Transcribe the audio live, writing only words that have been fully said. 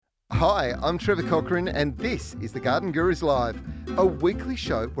Hi, I'm Trevor Cochrane and this is the Garden Gurus Live, a weekly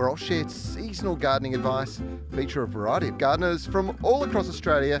show where I'll share seasonal gardening advice, feature a variety of gardeners from all across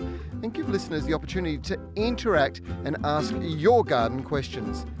Australia and give listeners the opportunity to interact and ask your garden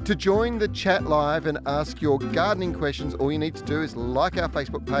questions. To join the chat live and ask your gardening questions, all you need to do is like our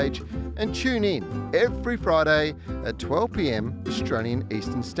Facebook page and tune in every Friday at 12 p.m. Australian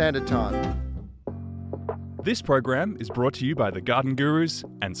Eastern Standard Time. This program is brought to you by the Garden Gurus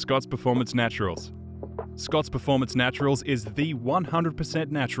and Scott's Performance Naturals. Scott's Performance Naturals is the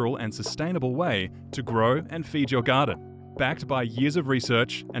 100% natural and sustainable way to grow and feed your garden. Backed by years of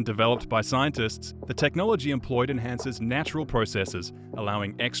research and developed by scientists, the technology employed enhances natural processes,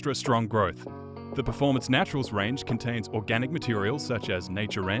 allowing extra strong growth. The Performance Naturals range contains organic materials such as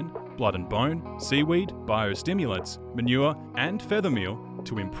nature wren, blood and bone, seaweed, biostimulants, manure, and feather meal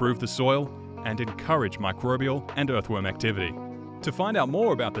to improve the soil and encourage microbial and earthworm activity. To find out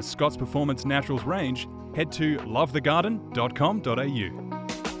more about the Scott's Performance Naturals range, head to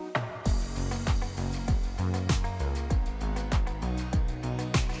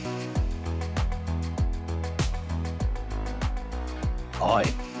Hi,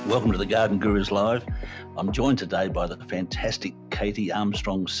 welcome to the Garden Gurus Live. I'm joined today by the fantastic Katie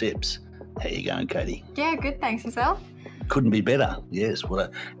Armstrong-Sebs. How you going, Katie? Yeah, good, thanks. Yourself? Couldn't be better. Yes,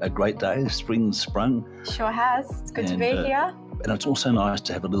 what a great day. Spring's sprung. Sure has. It's good to be here. And it's also nice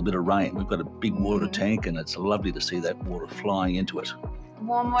to have a little bit of rain. We've got a big water tank and it's lovely to see that water flying into it.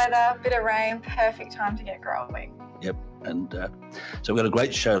 Warm weather, bit of rain, perfect time to get growing. Yep, and so we've got a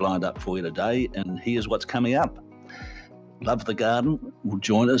great show lined up for you today, and here's what's coming up. Love the Garden will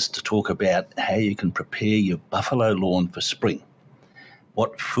join us to talk about how you can prepare your buffalo lawn for spring.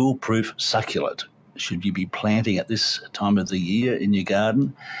 What foolproof succulent should you be planting at this time of the year in your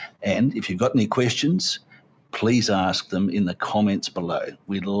garden? And if you've got any questions, please ask them in the comments below.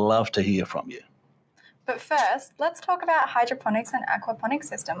 We'd love to hear from you. But first, let's talk about hydroponics and aquaponics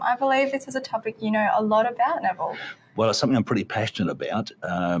system. I believe this is a topic you know a lot about, Neville. Well, it's something I'm pretty passionate about.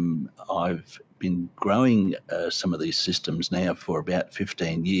 I've been growing some of these systems now for about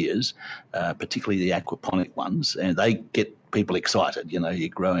 15 years, particularly the aquaponic ones, and they get people excited. You know, you're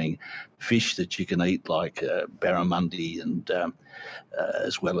growing fish that you can eat like barramundi and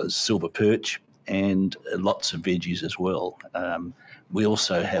as well as silver perch, and lots of veggies as well. We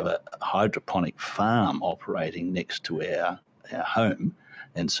also have a hydroponic farm operating next to our home,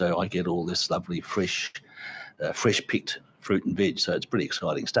 and so I get all this lovely fresh picked fruit and veg, so it's pretty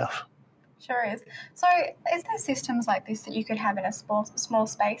exciting stuff. Sure is. So is there systems like this that you could have in a small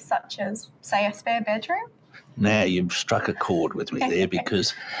space, such as, say, a spare bedroom? Now you've struck a chord with me there,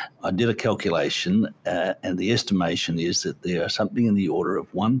 because I did a calculation and the estimation is that there are something in the order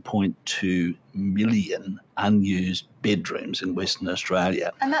of 1.2 million unused bedrooms in Western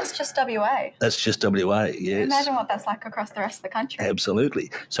Australia. And that's just WA? That's just WA, yes. Imagine what that's like across the rest of the country.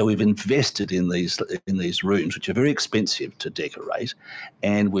 Absolutely. So we've invested in these rooms, which are very expensive to decorate,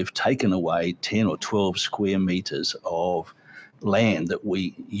 and we've taken away 10 or 12 square metres of land that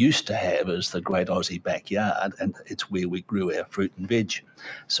we used to have as the great Aussie backyard, and it's where we grew our fruit and veg.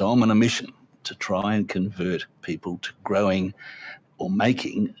 So I'm on a mission to try and convert people to growing or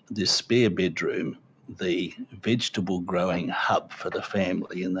making this spare bedroom the vegetable growing hub for the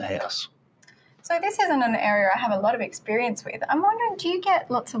family in the house. So this isn't an area I have a lot of experience with. I'm wondering, do you get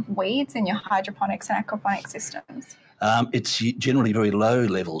lots of weeds in your hydroponics and aquaponics systems? It's generally very low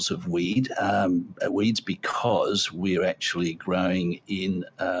levels of weeds because we're actually growing in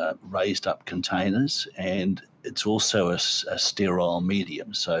raised up containers, and it's also a sterile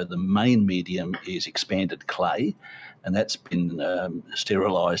medium. So the main medium is expanded clay, and that's been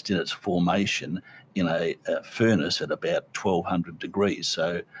sterilised in its formation in a furnace at about 1200 degrees.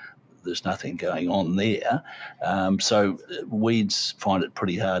 So there's nothing going on there. So weeds find it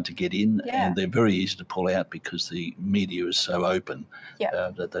pretty hard to get in, and they're very easy to pull out because the media is so open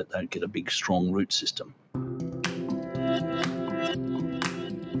that they don't get a big, strong root system.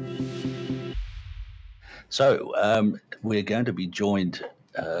 So we're going to be joined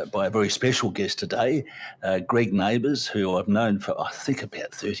by a very special guest today, Greg Neighbours, who I've known for, I think,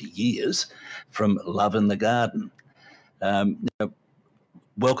 about 30 years from Lovin' the Garden.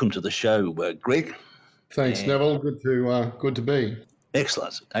 Welcome to the show, Greg. Thanks, Neville. Good to be.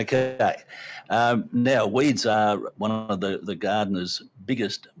 Excellent. Okay. Now, weeds are one of the gardener's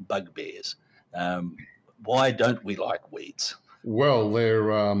biggest bugbears. Why don't we like weeds? Well,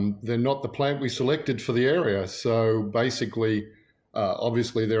 they're not the plant we selected for the area. So basically,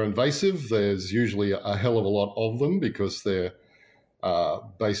 obviously, they're invasive. There's usually a hell of a lot of them because they're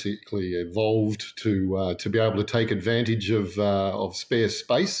basically evolved to be able to take advantage of spare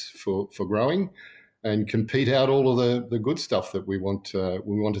space for growing and compete out all of the good stuff that we want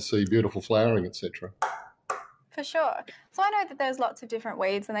to see, beautiful flowering, etc. For sure. So I know that there's lots of different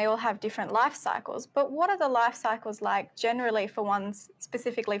weeds and they all have different life cycles, but what are the life cycles like generally for ones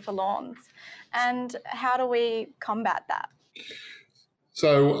specifically for lawns? And how do we combat that?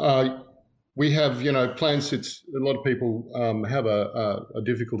 So we have, plants. A lot of people have a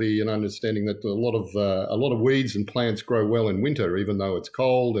difficulty in understanding that a lot of weeds and plants grow well in winter, even though it's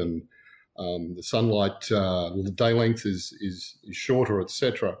cold and the sunlight, the day length is shorter,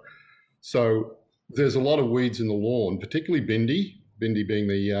 etc. So there's a lot of weeds in the lawn, particularly bindi being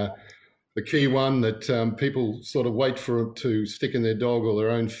the key one that people sort of wait for it to stick in their dog or their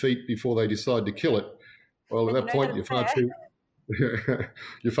own feet before they decide to kill it. Well, at that point, you're far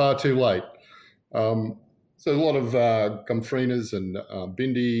too late. So a lot of gomphrenias and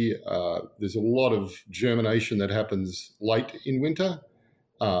bindi. There's a lot of germination that happens late in winter.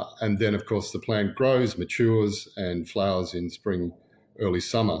 And then, of course, the plant grows, matures, and flowers in spring, early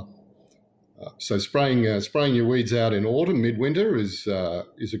summer. So spraying your weeds out in autumn, midwinter is a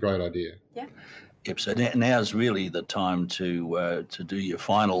great idea. Yeah. Yep. So now's really the time to do your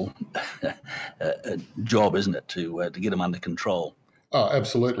final job, isn't it? To get them under control. Oh,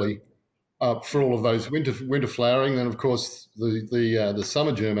 absolutely. For all of those winter flowering, then of course the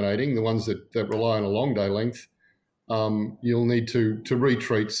summer germinating, the ones that rely on a long day length, you'll need to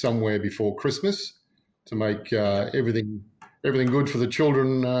retreat somewhere before Christmas to make everything good for the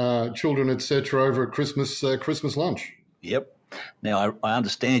children, etc. over at Christmas lunch. Yep. Now I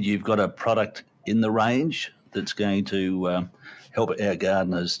understand you've got a product in the range that's going to help our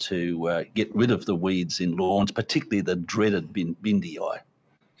gardeners to get rid of the weeds in lawns, particularly the dreaded bindii.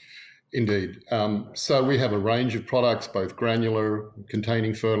 Indeed. So we have a range of products, both granular,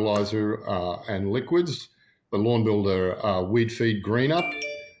 containing fertiliser, and liquids. The Lawn Builder Weed Feed Green Up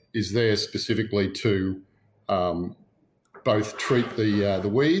is there specifically to both treat the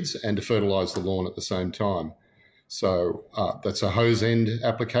weeds and to fertilise the lawn at the same time. So that's a hose end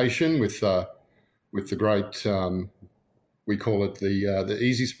application with the great, we call it the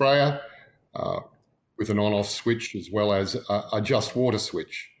Easy Sprayer, with an on-off switch as well as a just water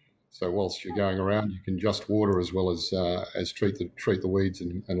switch. So whilst you're going around, you can just water as well as treat the weeds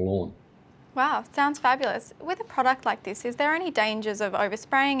and lawn. Wow, sounds fabulous. With a product like this, is there any dangers of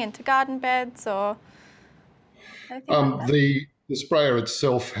overspraying into garden beds or anything like that? The sprayer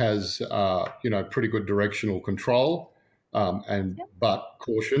itself has pretty good directional control, but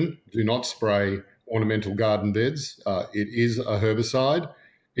caution: do not spray ornamental garden beds. It is a herbicide.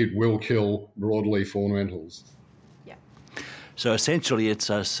 It will kill broadleaf ornamentals. So essentially, it's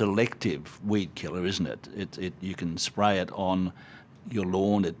a selective weed killer, isn't it? You can spray it on your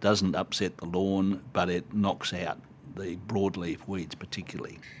lawn. It doesn't upset the lawn, but it knocks out the broadleaf weeds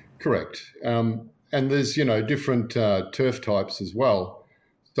particularly. Correct. And there's different turf types as well.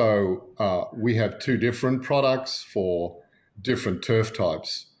 So we have two different products for different turf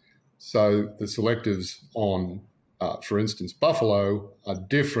types. So the selectives on, for instance, buffalo are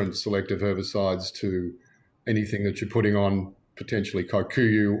different selective herbicides to anything that you're putting on potentially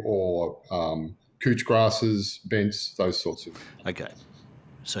kikuyu or couch grasses, bents, those sorts of things. Okay.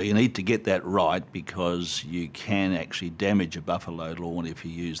 So you need to get that right because you can actually damage a buffalo lawn if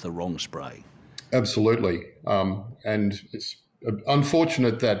you use the wrong spray. Absolutely. And it's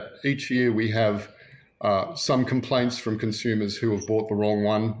unfortunate that each year we have some complaints from consumers who have bought the wrong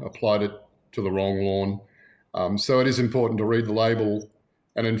one, applied it to the wrong lawn. So it is important to read the label.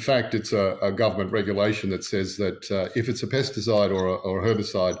 And in fact, it's a government regulation that says that if it's a pesticide or a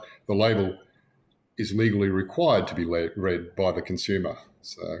herbicide, the label is legally required to be read by the consumer.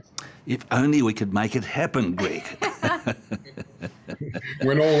 So, if only we could make it happen, Greg.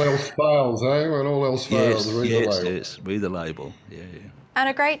 When all else fails, eh? When all else fails, read the label. Yes, read the label. Yeah. And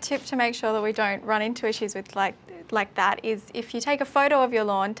a great tip to make sure that we don't run into issues with like that is if you take a photo of your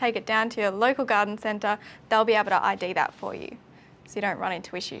lawn, take it down to your local garden centre, they'll be able to ID that for you, so you don't run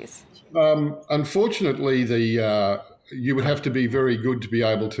into issues. Unfortunately, you would have to be very good to be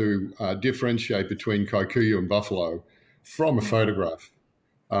able to differentiate between kikuyu and buffalo from a photograph.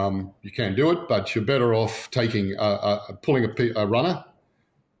 You can do it, but you're better off pulling a runner,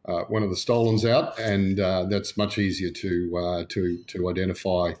 one of the stolons out, and that's much easier to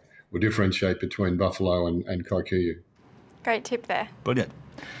identify or differentiate between buffalo and kikuyu. Great tip there. Brilliant.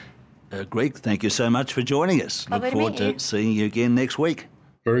 Greg, thank you so much for joining us. Lovely Look forward to seeing you again next week.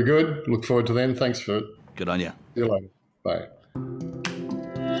 Very good. Look forward to then. Thanks for it. Good on you. See you later. Bye.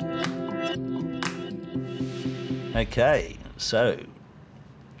 Okay, so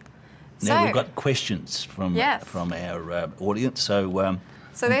Now, we've got questions from Yes. from our audience, so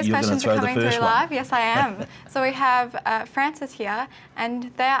So those you're going to questions throw are the coming first through one. live. Yes, I am. So we have Francis here,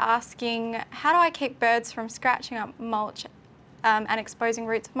 and they're asking, how do I keep birds from scratching up mulch and exposing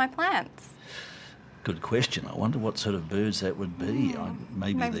roots of my plants? Good question. I wonder what sort of birds that would be.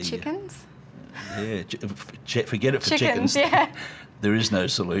 Maybe the chickens? Yeah, forget it for Chickens, chickens. yeah. There is no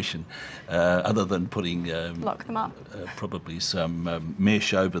solution other than putting Lock them up. probably some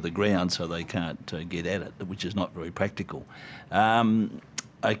mesh over the ground so they can't get at it, which is not very practical.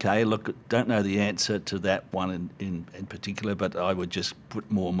 Okay, look, don't know the answer to that one in particular, but I would just put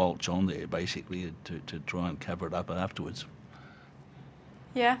more mulch on there basically to try and cover it up afterwards.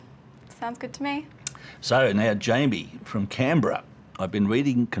 Yeah, sounds good to me. So now, Jamie from Canberra. I've been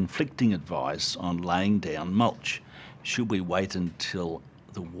reading conflicting advice on laying down mulch. Should we wait until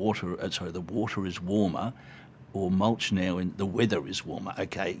the water is warmer, or mulch now in the weather is warmer?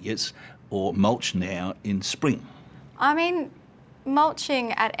 Okay, yes, or mulch now in spring. I mean,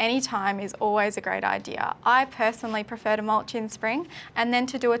 mulching at any time is always a great idea. I personally prefer to mulch in spring and then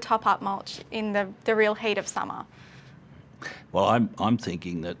to do a top-up mulch in the real heat of summer. Well, I'm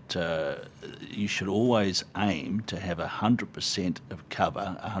thinking that you should always aim to have 100% of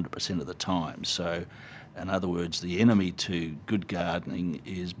cover 100% of the time. So, in other words, the enemy to good gardening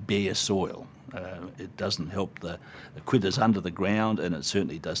is bare soil. It doesn't help the critters under the ground, and it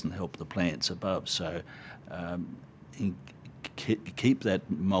certainly doesn't help the plants above. So, keep that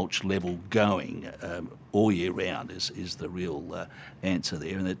mulch level going all year round is the real answer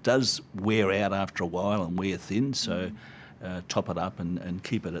there. And it does wear out after a while and wear thin, so top it up and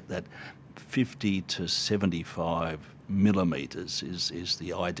keep it at that 50 to 75 millimetres is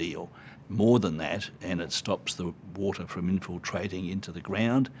the ideal. More than that, and it stops the water from infiltrating into the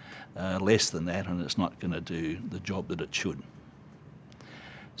ground. Less than that, and it's not going to do the job that it should.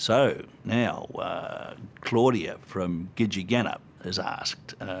 So now, Claudia from Gidgegannup has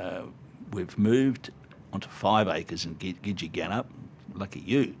asked, we've moved onto 5 acres in Gidgegannup, lucky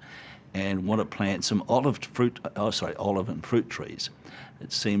you, and want to plant some olive and fruit trees.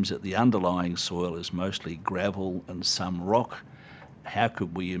 It seems that the underlying soil is mostly gravel and some rock. How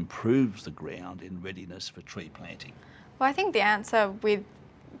could we improve the ground in readiness for tree planting? Well, I think the answer with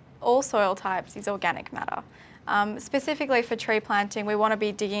all soil types is organic matter. Specifically for tree planting, we want to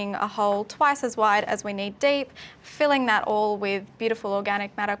be digging a hole twice as wide as we need deep, filling that all with beautiful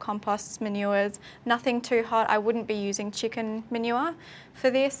organic matter, composts, manures, nothing too hot. I wouldn't be using chicken manure for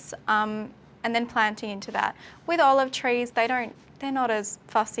this, and then planting into that. With olive trees, they're not as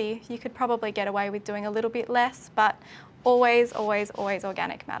fussy. You could probably get away with doing a little bit less, but always, always, always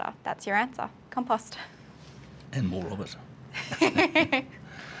organic matter. That's your answer. Compost. And more of it.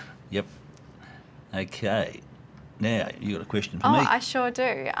 Yep. Okay. Now, you got a question for me? Oh, I sure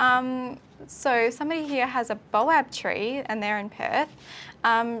do. So somebody here has a boab tree and they're in Perth.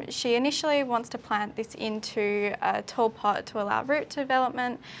 She initially wants to plant this into a tall pot to allow root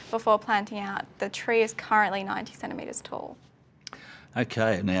development before planting out. The tree is currently 90 centimetres tall.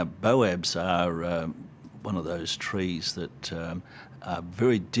 Okay, now boabs are one of those trees that are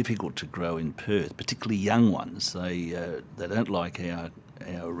very difficult to grow in Perth, particularly young ones. They don't like our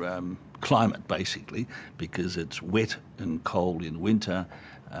climate, basically, because it's wet and cold in winter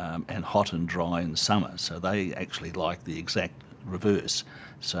and hot and dry in summer. So they actually like the exact reverse.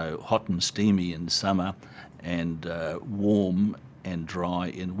 So hot and steamy in summer and warm and dry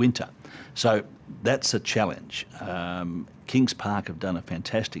in winter. So that's a challenge. Kings Park have done a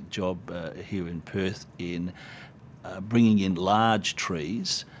fantastic job here in Perth in bringing in large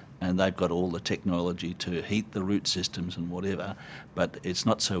trees, and they've got all the technology to heat the root systems and whatever, but it's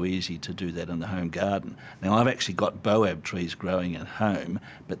not so easy to do that in the home garden. Now, I've actually got boab trees growing at home,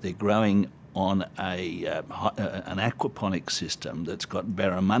 but they're growing on an aquaponic system that's got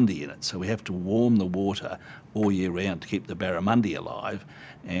barramundi in it. So we have to warm the water all year round to keep the barramundi alive,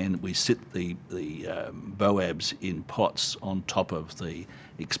 and we sit the boabs in pots on top of the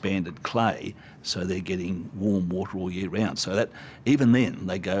expanded clay, so they're getting warm water all year round. So that even then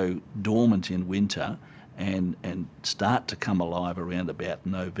they go dormant in winter and start to come alive around about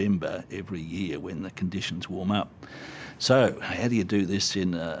November every year when the conditions warm up. So how do you do this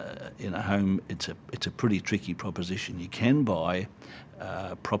in a home? It's a pretty tricky proposition. You can buy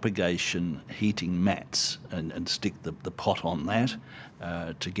propagation heating mats and stick the pot on that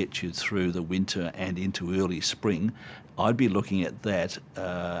to get you through the winter and into early spring. I'd be looking at that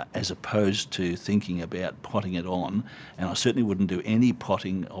as opposed to thinking about potting it on, and I certainly wouldn't do any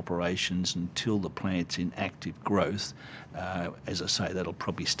potting operations until the plant's in active growth. As I say, that'll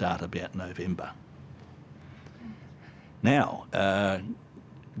probably start about November. Now,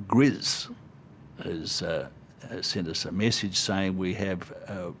 Grizz has sent us a message saying we have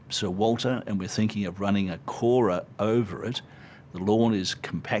Sir Walter and we're thinking of running a Cora over it. The lawn is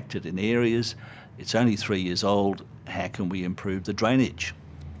compacted in areas. It's only 3 years old. How can we improve the drainage?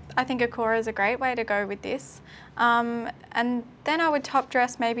 I think a Cora is a great way to go with this. And then I would top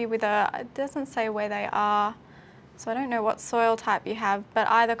dress maybe with it doesn't say where they are, so I don't know what soil type you have, but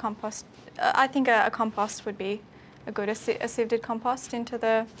either compost, I think a compost would be a good, a sifted compost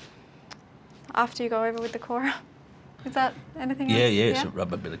after you go over with the Cora. Is that anything else? Yeah. So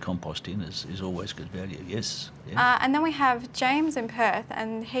rub a bit of compost in is always good value, yes. Yeah. And then we have James in Perth,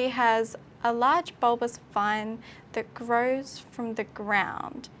 and he has a large bulbous vine that grows from the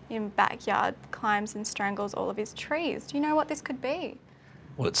ground in backyard, climbs and strangles all of his trees. Do you know what this could be?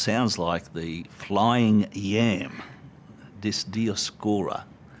 Well, it sounds like the flying yam, Dioscora.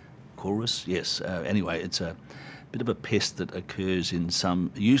 Chorus, yes. Anyway, it's a bit of a pest that occurs in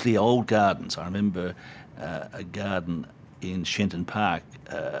some, usually old gardens. I remember a garden in Shenton Park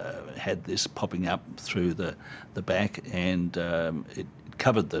had this popping up through the back, and it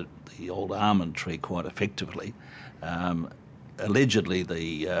covered the old almond tree quite effectively. Allegedly,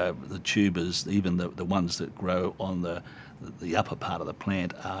 the tubers, even the ones that grow on the upper part of the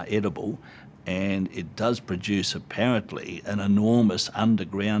plant, are edible, and it does produce apparently an enormous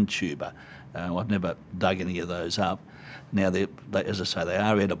underground tuber. I've never dug any of those up. Now, as I say, they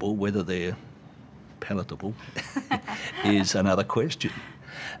are edible. Whether they're palatable is another question.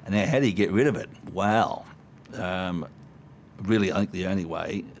 Now, how do you get rid of it? Wow. Really, I think the only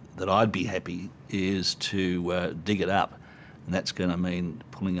way that I'd be happy is to dig it up, and that's going to mean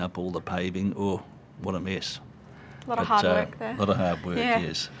pulling up all the paving. Oh, what a mess. A lot of hard work there. A lot of hard work, yeah.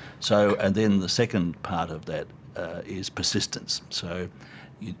 Yes. So, and then the second part of that is persistence. So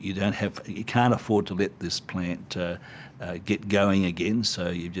you can't afford to let this plant get going again, so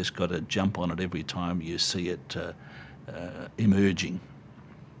you've just got to jump on it every time you see it emerging.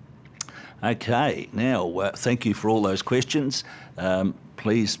 Okay, now thank you for all those questions.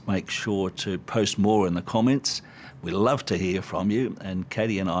 Please make sure to post more in the comments. We love to hear from you, and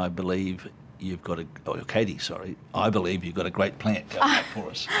Katie and I believe you've got I believe you've got a great plant going up for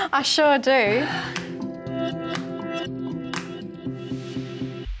us. I sure do.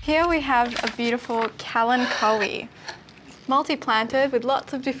 Here we have a beautiful Kalanchoe, multi-planted with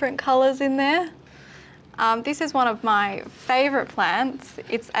lots of different colours in there. This is one of my favourite plants.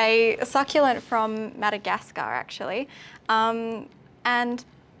 It's a succulent from Madagascar, actually, and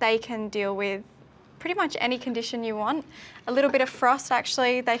they can deal with pretty much any condition you want. A little bit of frost,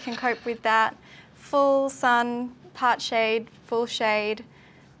 actually, they can cope with that. Full sun, part shade, full shade,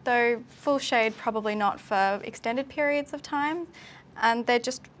 though full shade probably not for extended periods of time. And they're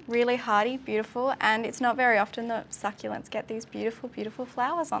just really hardy, beautiful, and it's not very often that succulents get these beautiful, beautiful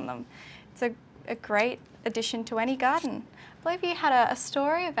flowers on them. It's a great addition to any garden. I believe you had a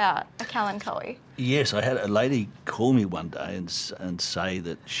story about a Kalanchoe. Yes, I had a lady call me one day and say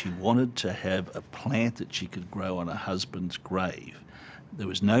that she wanted to have a plant that she could grow on her husband's grave. There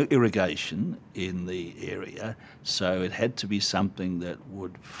was no irrigation in the area, so it had to be something that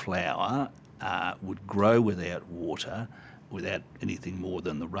would flower, would grow without water, without anything more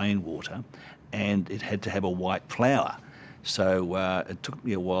than the rainwater, and it had to have a white flower. So it took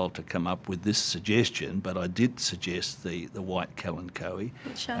me a while to come up with this suggestion, but I did suggest the white Kalanchoe.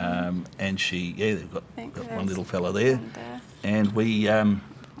 And they've got one little fella there. And we and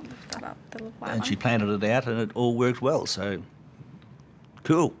she planted it out, and it all worked well. So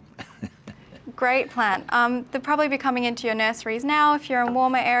cool. Great plant. They'll probably be coming into your nurseries now if you're in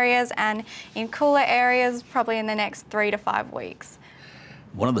warmer areas, and in cooler areas probably in the next 3 to 5 weeks.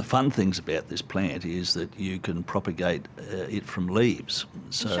 One of the fun things about this plant is that you can propagate it from leaves.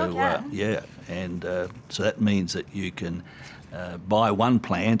 So sure can. And so that means that you can buy one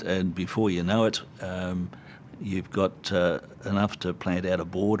plant, and before you know it, you've got enough to plant out a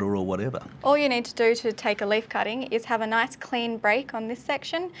border or whatever. All you need to do to take a leaf cutting is have a nice clean break on this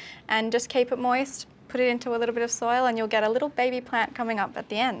section and just keep it moist, put it into a little bit of soil, and you'll get a little baby plant coming up at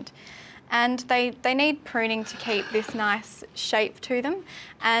the end. And they need pruning to keep this nice shape to them.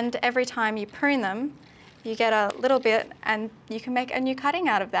 And every time you prune them, you get a little bit, and you can make a new cutting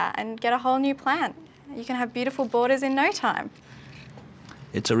out of that and get a whole new plant. You can have beautiful borders in no time.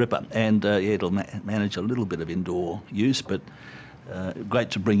 It's a ripper, and it'll manage a little bit of indoor use, but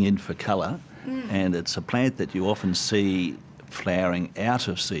great to bring in for colour. And it's a plant that you often see flowering out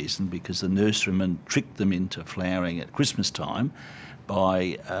of season because the nurserymen trick them into flowering at Christmas time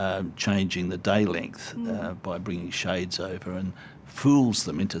by changing the day length, by bringing shades over, and fools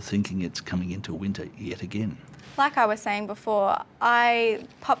them into thinking it's coming into winter yet again. Like I was saying before, I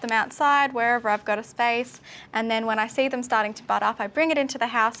pop them outside wherever I've got a space, and then when I see them starting to bud up, I bring it into the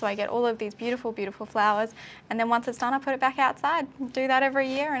house so I get all of these beautiful, beautiful flowers, and then once it's done, I put it back outside. Do that every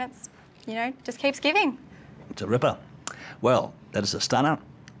year, and it's, just keeps giving. It's a ripper. Well, that is a stunner.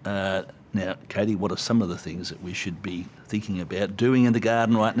 Now, Katie, what are some of the things that we should be thinking about doing in the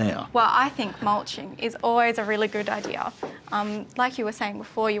garden right now? Well, I think mulching is always a really good idea. Like you were saying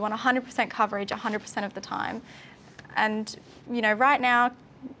before, you want 100% coverage 100% of the time. And, right now,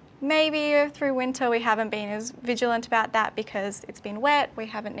 maybe through winter we haven't been as vigilant about that because it's been wet. We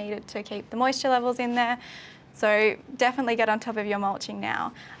haven't needed to keep the moisture levels in there. So definitely get on top of your mulching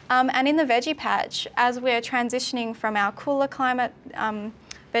now. And in the veggie patch, as we're transitioning from our cooler climate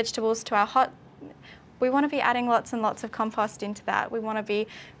vegetables to our hot, we want to be adding lots and lots of compost into that. We want to be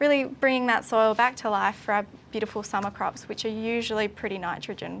really bringing that soil back to life for our beautiful summer crops, which are usually pretty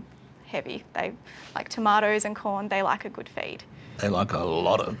nitrogen heavy. They, like tomatoes and corn, they like a good feed. They like a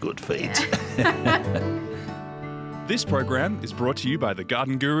lot of good feeds. This program is brought to you by the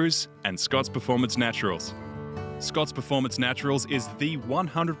Garden Gurus and Scott's Performance Naturals. Scott's Performance Naturals is the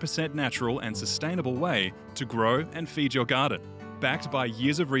 100% natural and sustainable way to grow and feed your garden. Backed by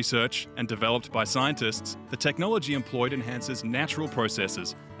years of research and developed by scientists, the technology employed enhances natural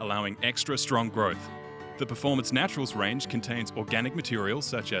processes, allowing extra strong growth. The Performance Naturals range contains organic materials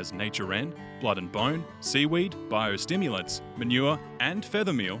such as Nature N, blood and bone, seaweed, biostimulants, manure, and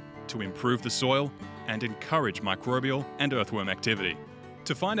feather meal to improve the soil and encourage microbial and earthworm activity.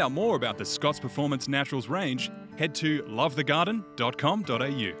 To find out more about the Scott's Performance Naturals range, head to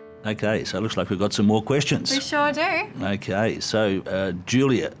lovethegarden.com.au. Okay, so it looks like we've got some more questions. We sure do. Okay, so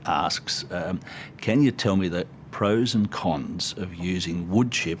Julia asks, can you tell me the pros and cons of using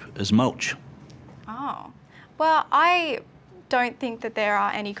wood chip as mulch? Oh, well, I don't think that there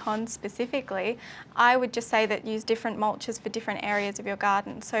are any cons specifically. I would just say that use different mulches for different areas of your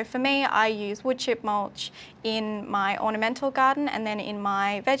garden. So for me, I use wood chip mulch in my ornamental garden, and then in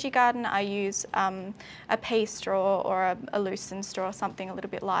my veggie garden, I use a pea straw or a loosened straw, something a little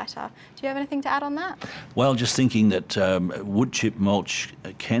bit lighter. Do you have anything to add on that? Well, just thinking that wood chip mulch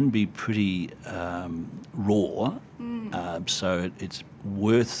can be pretty raw, so it's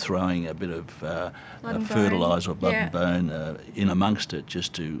worth throwing a bit of fertiliser or blood and bone in amongst it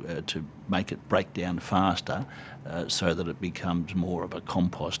just to make it break down faster, so that it becomes more of a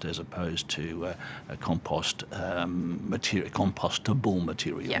compost as opposed to a compostable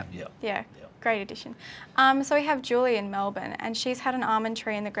material. Yeah. Great addition. So we have Julie in Melbourne, and she's had an almond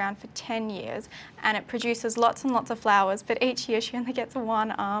tree in the ground for 10 years, and it produces lots and lots of flowers, but each year she only gets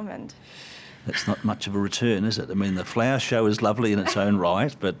one almond. That's not much of a return, is it? I mean, the flower show is lovely in its own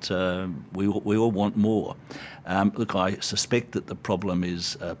right, but we all want more. Look, I suspect that the problem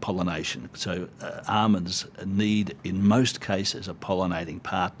is pollination. So almonds need, in most cases, a pollinating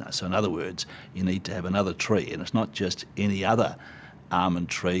partner. So in other words, you need to have another tree, and it's not just any other almond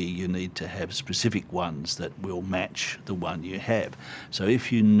tree. You need to have specific ones that will match the one you have. So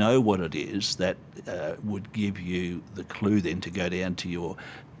if you know what it is, that would give you the clue then to go down to your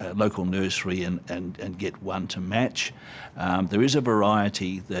local nursery and get one to match. There is a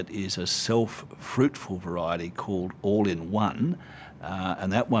variety that is a self-fruitful variety called All-in-One,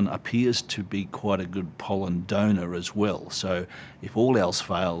 and that one appears to be quite a good pollen donor as well. So if all else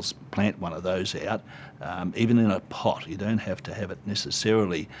fails, plant one of those out, even in a pot. You don't have to have it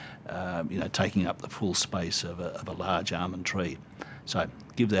necessarily taking up the full space of a large almond tree. So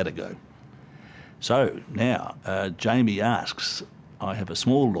give that a go. So now Jamie asks, I have a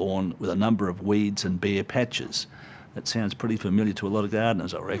small lawn with a number of weeds and bare patches. That sounds pretty familiar to a lot of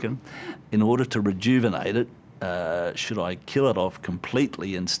gardeners, I reckon. In order to rejuvenate it, should I kill it off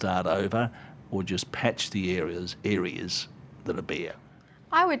completely and start over, or just patch the areas that are bare?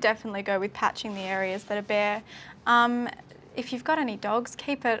 I would definitely go with patching the areas that are bare. If you've got any dogs,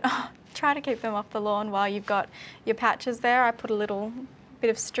 try to keep them off the lawn while you've got your patches there. I put a little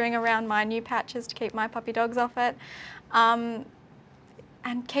bit of string around my new patches to keep my puppy dogs off it.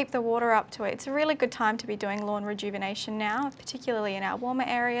 And keep the water up to it. It's a really good time to be doing lawn rejuvenation now, particularly in our warmer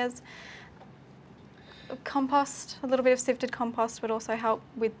areas. Compost, a little bit of sifted compost would also help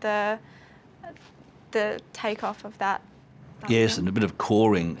with the take-off of that. Yes, and a bit of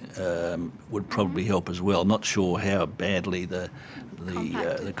coring would probably help as well. Not sure how badly the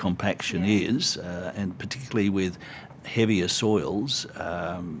compaction is, and particularly with heavier soils,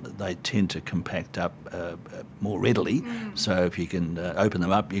 they tend to compact up more readily. So if you can open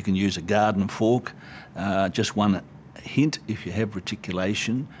them up, you can use a garden fork, just one Hint, if you have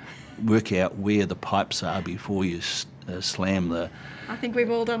reticulation, work out where the pipes are before you slam the... I think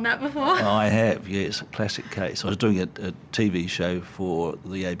we've all done that before. I have, yes, a classic case. I was doing a TV show for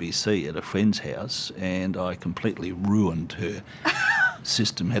the ABC at a friend's house, and I completely ruined her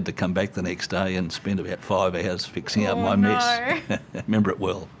system. Had to come back the next day and spend about 5 hours fixing up my mess. Remember it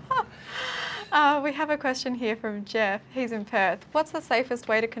well. We have a question here from Jeff. He's in Perth. What's the safest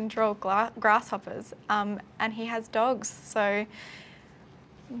way to control grasshoppers? And he has dogs. So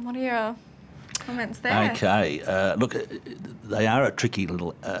what are your comments there? Okay. Look, they are a tricky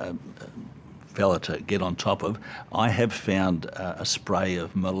little fella to get on top of. I have found a spray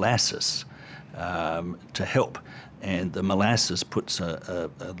of molasses to help. And the molasses puts a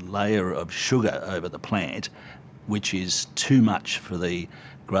layer of sugar over the plant, which is too much for the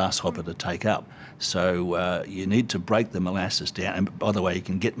grasshopper to take up. So you need to break the molasses down. And by the way, you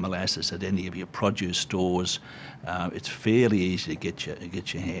can get molasses at any of your produce stores. It's fairly easy to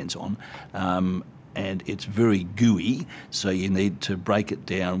get your hands on. And it's very gooey, so you need to break it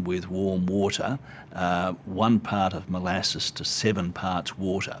down with warm water, 1 part of molasses to 7 parts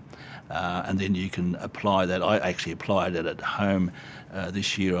water. And then you can apply that. I actually applied it at home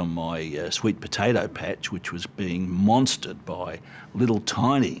this year on my sweet potato patch, which was being monstered by little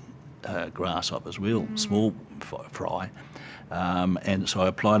tiny grasshoppers, real small fry. And so I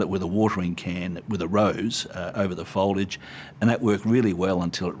applied it with a watering can with a rose over the foliage, and that worked really well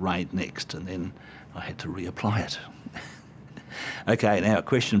until it rained next, and then I had to reapply it. Okay, now a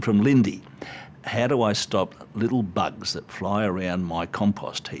question from Lindy. How do I stop little bugs that fly around my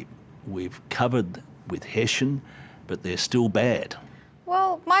compost heap? We've covered with hessian, but they're still bad.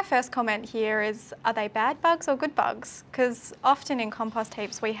 Well, my first comment here is, are they bad bugs or good bugs? Because often in compost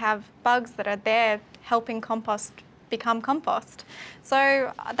heaps we have bugs that are there helping compost become compost.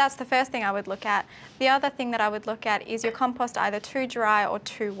 So that's the first thing I would look at. The other thing that I would look at is your compost either too dry or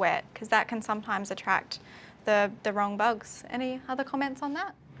too wet, because that can sometimes attract the wrong bugs. Any other comments on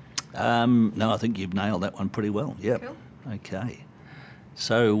that? No, I think you've nailed that one pretty well. Yep. Cool. Okay.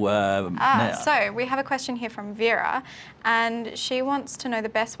 So So we have a question here from Vera, and she wants to know the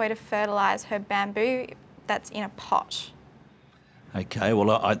best way to fertilise her bamboo that's in a pot. Okay, well,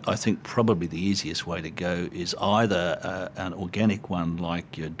 I think probably the easiest way to go is either an organic one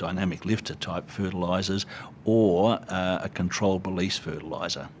like your dynamic lifter type fertilisers, or a controlled release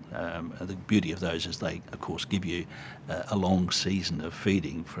fertiliser. The beauty of those is they, of course, give you a long season of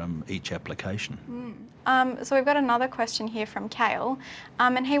feeding from each application. So we've got another question here from Kale,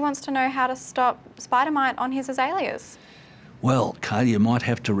 and he wants to know how to stop spider mite on his azaleas. Well, Kale, you might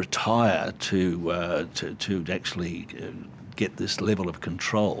have to retire to actually get this level of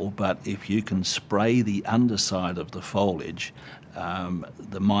control, but if you can spray the underside of the foliage,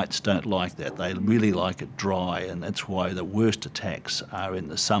 the mites don't like that. They really like it dry, and that's why the worst attacks are in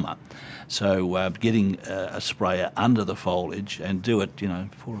the summer. So getting a sprayer under the foliage, and do it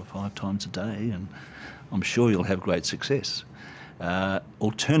 4 or 5 times a day, and I'm sure you'll have great success.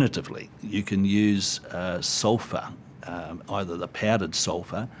 Alternatively, you can use sulphur, either the powdered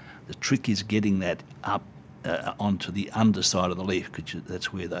sulphur. The trick is getting that up onto the underside of the leaf, because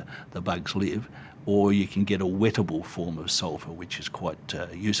that's where the bugs live, or you can get a wettable form of sulphur, which is quite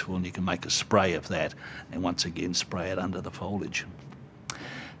useful, and you can make a spray of that and once again spray it under the foliage.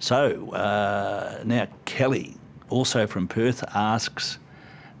 So now Kelly, also from Perth, asks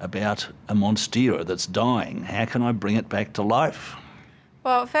about a monstera that's dying. How can I bring it back to life?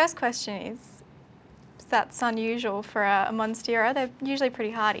 Well, first question is that's unusual for a monstera. They're usually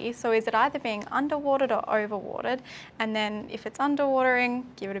pretty hardy. So is it either being underwatered or overwatered? And then if it's underwatering,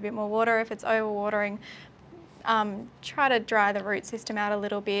 give it a bit more water. If it's overwatering, try to dry the root system out a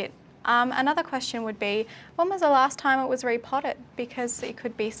little bit. Another question would be, when was the last time it was repotted? Because it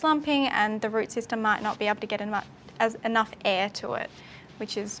could be slumping and the root system might not be able to get enough air to it,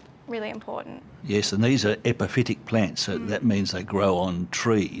 which is really important. Yes, and these are epiphytic plants, so that means they grow on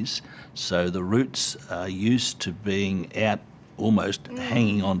trees. So the roots are used to being out, almost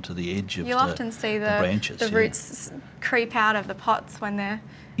hanging onto the edge of You'll often see the branches. The roots creep out of the pots when they're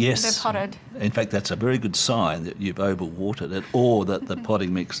potted. In fact, that's a very good sign that you've overwatered it, or that the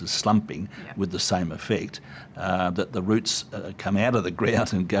potting mix is slumping with the same effect, that the roots come out of the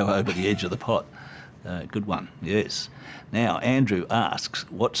ground and go over the edge of the pot. Good one, yes. Now, Andrew asks,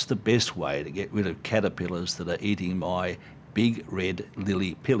 what's the best way to get rid of caterpillars that are eating my big red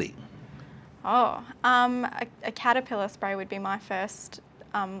lily pilly? A caterpillar spray would be my first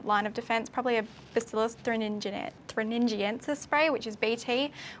line of defence, probably a Bacillus thuringiensis spray, which is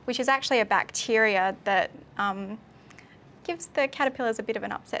BT, which is actually a bacteria that gives the caterpillars a bit of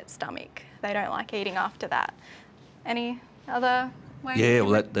an upset stomach. They don't like eating after that. Any other ways? Yeah,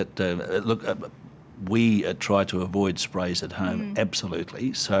 well, we try to avoid sprays at home,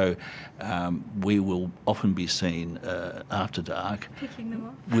 absolutely. So we will often be seen after dark Picking them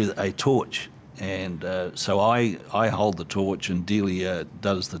off. with a torch. And so I hold the torch and Delia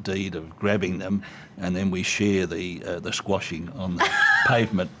does the deed of grabbing them, and then we share the squashing on the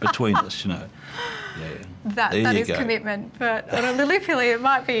pavement between us, Yeah. That is go. commitment, but on a lily pilly it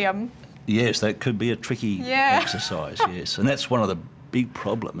might be Yes, that could be a tricky exercise, yes. And that's one of the big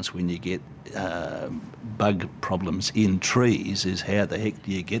problems when you get bug problems in trees, is how the heck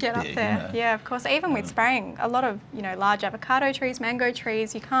do you get there? up there. Yeah, of course. Even with spraying, a lot of, large avocado trees, mango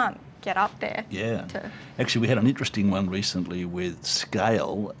trees, you can't get up there. Yeah. Actually, we had an interesting one recently with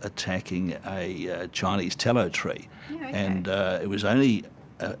scale attacking a Chinese tallow tree. Yeah, okay. And it was only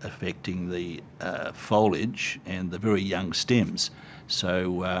affecting the foliage and the very young stems.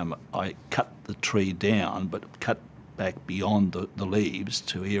 So I cut the tree down, but cut back beyond the leaves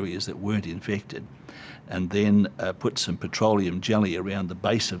to areas that weren't infected, and then put some petroleum jelly around the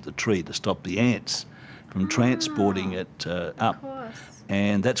base of the tree to stop the ants from transporting it up. Of course.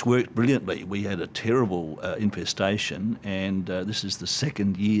 And that's worked brilliantly. We had a terrible infestation, and this is the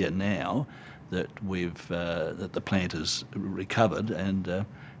second year now that that the plant has recovered, and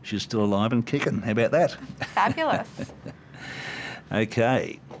she's still alive and kicking. How about that? Fabulous.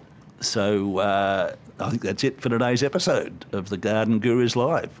 Okay, so I think that's it for today's episode of the Garden Gurus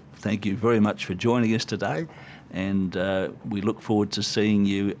Live. Thank you very much for joining us today, and we look forward to seeing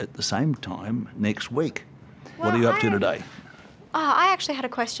you at the same time next week. What are you up to today? I actually had a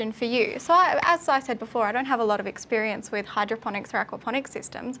question for you. So as I said before, I don't have a lot of experience with hydroponics or aquaponics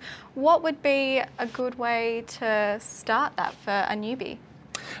systems. What would be a good way to start that for a newbie?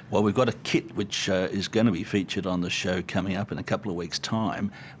 Well, we've got a kit which is going to be featured on the show coming up in a couple of weeks'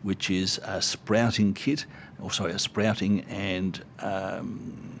 time, which is a sprouting kit, a sprouting and...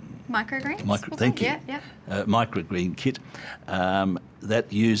 Microgreens? Thank you. Yeah. Microgreen kit that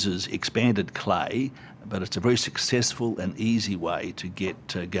uses expanded clay, but it's a very successful and easy way to get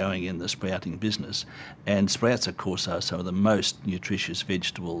going in the sprouting business. And sprouts, of course, are some of the most nutritious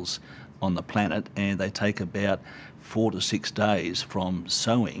vegetables on the planet, and they take about 4 to 6 days from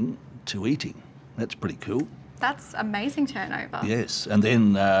sowing to eating. That's pretty cool. That's amazing turnover. Yes, and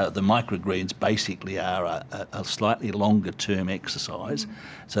then the microgreens basically are a slightly longer term exercise.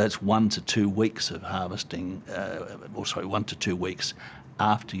 So that's 1 to 2 weeks of harvesting, 1 to 2 weeks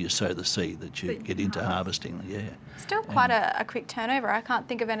after you sow the seed that you get into harvesting. Yeah. Still quite a quick turnover. I can't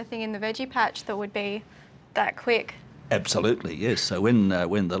think of anything in the veggie patch that would be that quick. Absolutely, yes. So when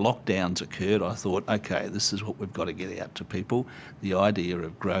the lockdowns occurred, I thought, okay, this is what we've got to get out to people, the idea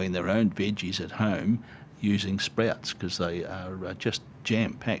of growing their own veggies at home using sprouts, because they are just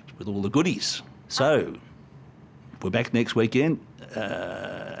jam-packed with all the goodies. So we're back next weekend,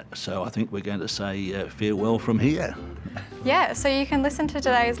 so I think we're going to say farewell from here. Yeah, so you can listen to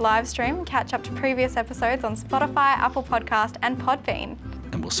today's live stream, catch up to previous episodes on Spotify, Apple Podcast and Podbean.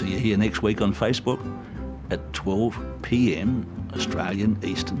 And we'll see you here next week on Facebook at 12 p.m. Australian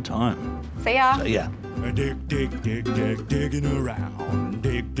Eastern Time. See ya. See ya. Digging around.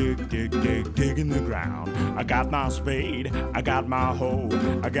 Digging the ground. I got my spade, I got my hoe,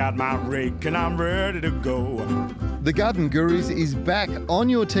 I got my rake, and I'm ready to go. The Garden Gurus is back on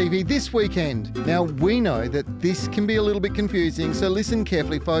your TV this weekend. Now, we know that this can be a little bit confusing, so listen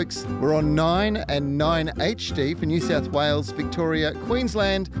carefully, folks. We're on 9 and 9 HD for New South Wales, Victoria,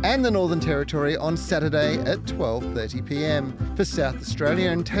 Queensland and the Northern Territory on Saturday at 12:30 p.m. For South Australia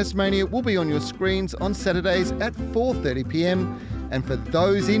and Tasmania, we'll be on your screens on Saturdays at 4:30 p.m. And for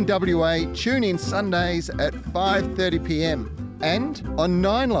those in WA, tune in Sundays at 5:30 p.m. And on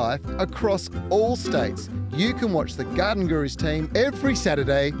 9 Life across all states, you can watch the Garden Gurus team every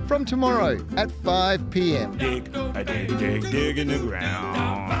Saturday from tomorrow at 5 p.m. Dig in the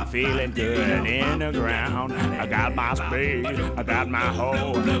ground. I'm feeling good in the ground. I got my spade, I got my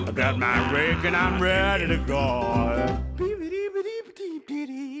hoe, I got my rake, and I'm ready to go.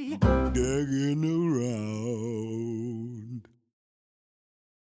 Digging around.